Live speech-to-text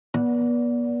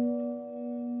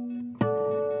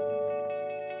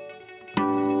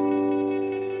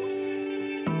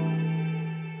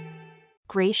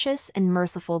Gracious and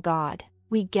merciful God,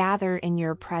 we gather in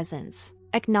your presence,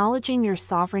 acknowledging your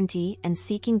sovereignty and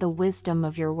seeking the wisdom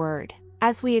of your word.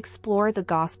 As we explore the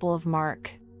Gospel of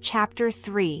Mark, chapter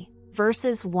 3,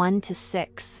 verses 1 to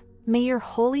 6, may your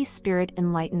Holy Spirit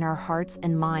enlighten our hearts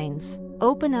and minds.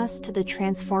 Open us to the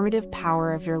transformative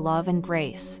power of your love and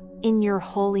grace. In your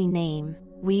holy name,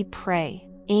 we pray.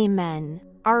 Amen.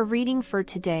 Our reading for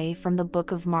today from the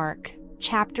book of Mark,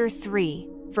 chapter 3,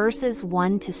 verses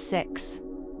 1 to 6.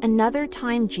 Another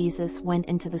time Jesus went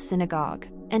into the synagogue,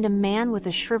 and a man with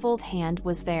a shriveled hand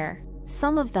was there.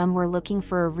 Some of them were looking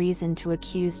for a reason to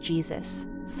accuse Jesus,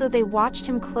 so they watched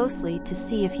him closely to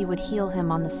see if he would heal him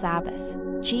on the Sabbath.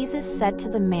 Jesus said to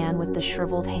the man with the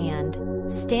shriveled hand,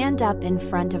 "Stand up in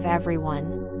front of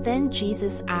everyone." Then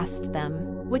Jesus asked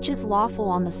them, "Which is lawful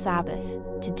on the Sabbath,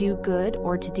 to do good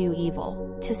or to do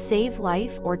evil, to save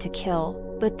life or to kill?"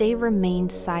 But they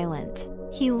remained silent.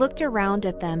 He looked around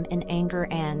at them in anger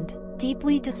and,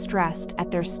 deeply distressed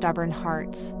at their stubborn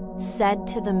hearts, said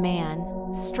to the man,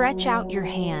 "Stretch out your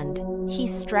hand." He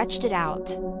stretched it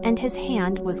out, and his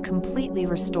hand was completely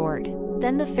restored.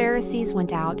 Then the Pharisees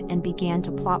went out and began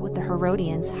to plot with the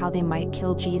Herodians how they might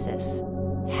kill Jesus.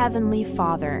 Heavenly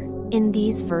Father, in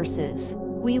these verses,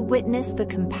 we witness the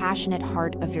compassionate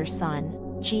heart of your Son,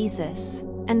 Jesus,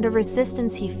 and the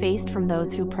resistance he faced from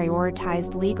those who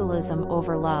prioritized legalism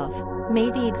over love. May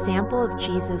the example of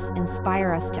Jesus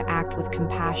inspire us to act with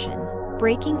compassion,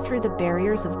 breaking through the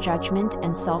barriers of judgment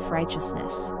and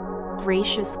self-righteousness.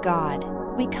 Gracious God,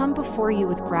 we come before you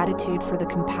with gratitude for the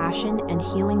compassion and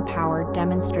healing power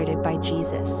demonstrated by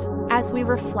Jesus. As we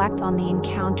reflect on the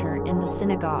encounter in the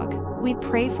synagogue, we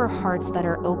pray for hearts that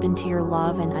are open to your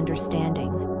love and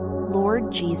understanding.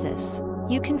 Lord Jesus,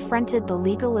 you confronted the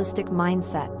legalistic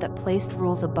mindset that placed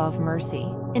rules above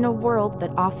mercy. In a world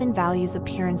that often values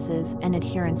appearances and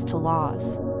adherence to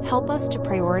laws, help us to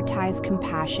prioritize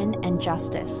compassion and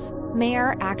justice. May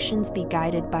our actions be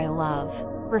guided by love,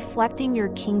 reflecting your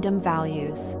kingdom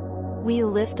values. We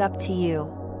lift up to you,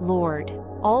 Lord,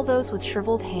 all those with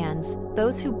shriveled hands,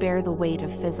 those who bear the weight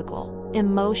of physical,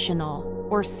 emotional,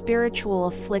 or spiritual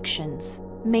afflictions.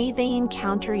 May they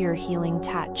encounter your healing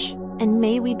touch, and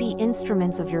may we be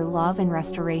instruments of your love and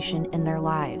restoration in their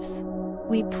lives.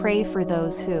 We pray for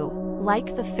those who,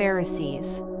 like the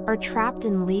Pharisees, are trapped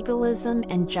in legalism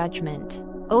and judgment.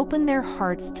 Open their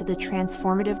hearts to the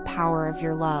transformative power of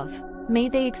your love. May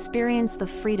they experience the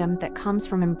freedom that comes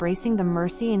from embracing the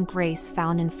mercy and grace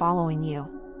found in following you.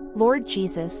 Lord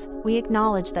Jesus, we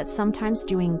acknowledge that sometimes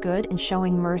doing good and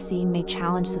showing mercy may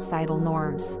challenge societal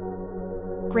norms.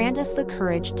 Grant us the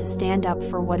courage to stand up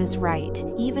for what is right,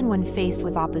 even when faced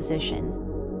with opposition.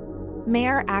 May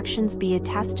our actions be a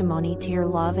testimony to your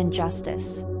love and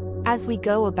justice. As we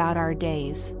go about our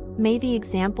days, may the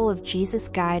example of Jesus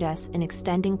guide us in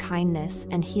extending kindness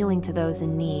and healing to those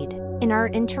in need. In our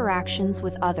interactions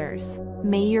with others,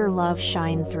 may your love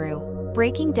shine through,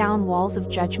 breaking down walls of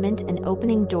judgment and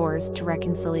opening doors to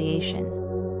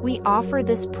reconciliation. We offer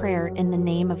this prayer in the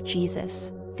name of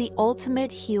Jesus, the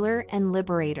ultimate healer and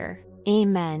liberator.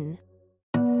 Amen.